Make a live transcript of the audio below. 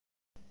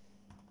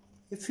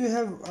If you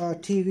have a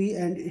TV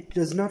and it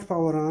does not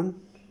power on,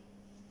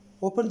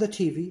 open the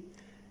TV.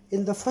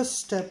 In the first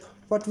step,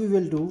 what we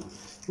will do,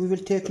 we will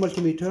take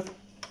multimeter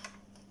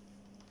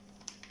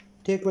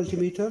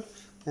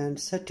and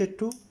set it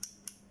to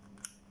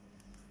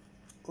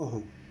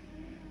ohm,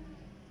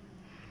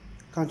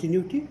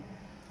 continuity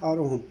or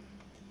ohm.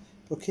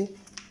 Okay,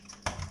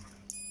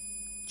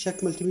 check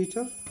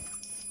multimeter.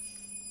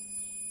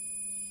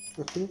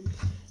 Okay,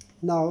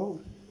 now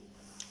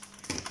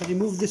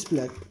remove this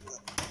plug.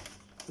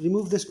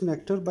 Remove this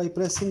connector by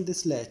pressing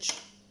this latch.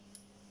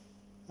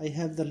 I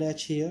have the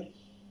latch here.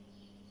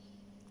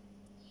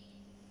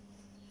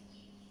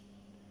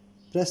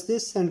 Press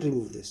this and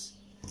remove this.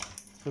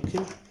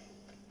 Okay,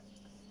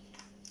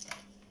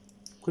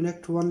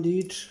 connect one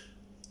lead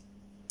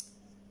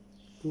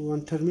to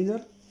one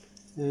terminal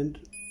and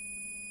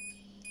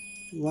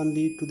one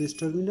lead to this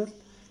terminal,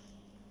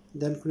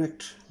 then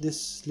connect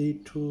this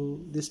lead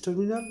to this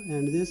terminal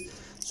and this.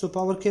 So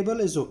power cable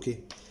is okay.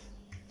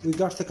 We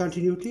got the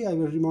continuity. I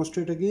will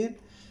demonstrate again.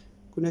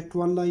 Connect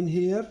one line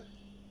here,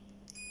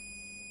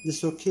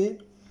 this okay.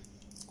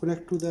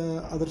 Connect to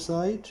the other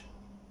side,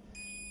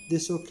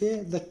 this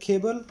okay. The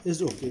cable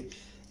is okay.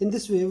 In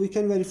this way we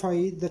can verify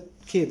the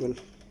cable.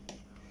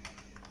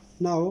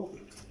 Now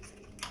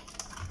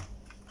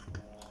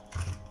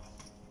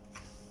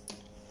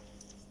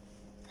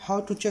how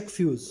to check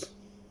fuse.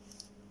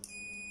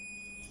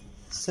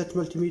 Set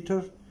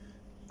multimeter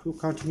to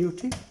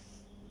continuity.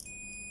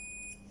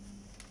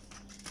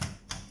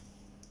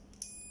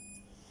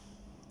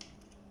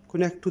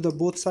 Connect to the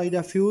both side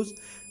of fuse.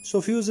 So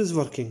fuse is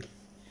working.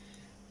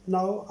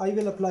 Now I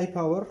will apply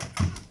power.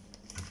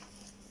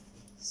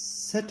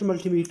 Set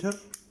multimeter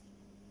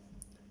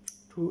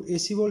to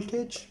AC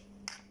voltage,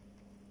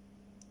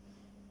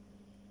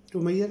 to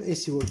measure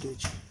AC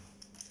voltage.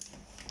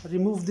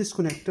 Remove this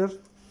connector.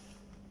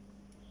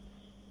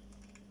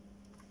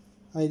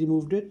 I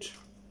removed it.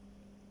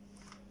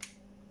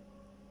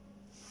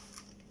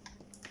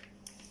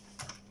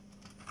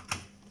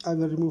 I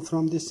will remove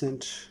from this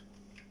end.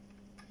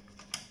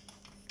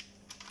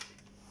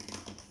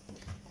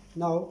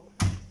 Now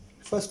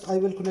first I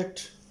will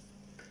connect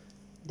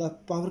the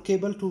power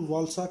cable to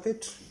wall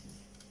socket.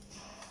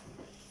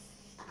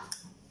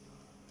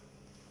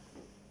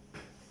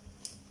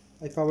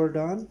 I powered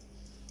on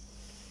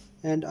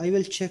and I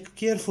will check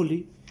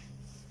carefully.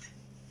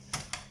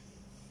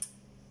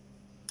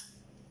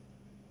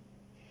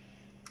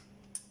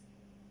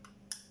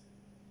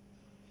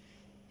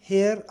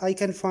 Here I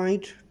can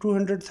find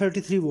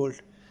 233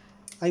 volt.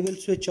 I will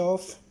switch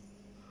off.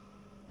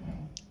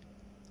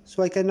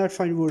 So I cannot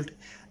find volt.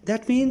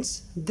 That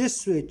means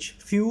this switch,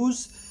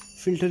 fuse,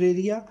 filter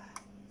area,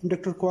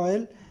 inductor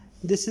coil,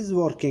 this is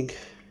working.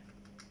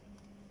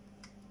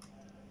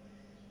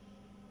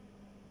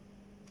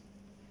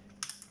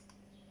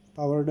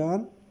 Powered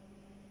on.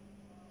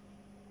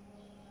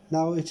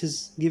 Now it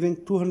is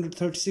giving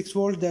 236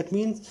 volt. That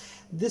means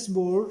this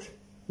board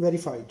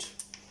verified.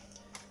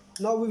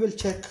 Now we will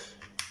check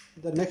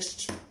the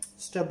next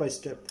step by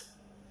step.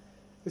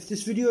 If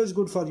this video is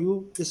good for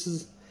you, this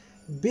is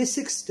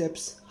basic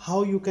steps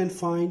how you can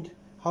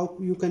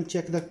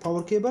check the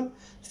power cable,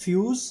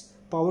 fuse,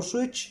 power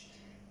switch,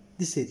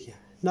 this area.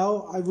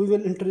 Now we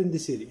will enter in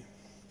this area.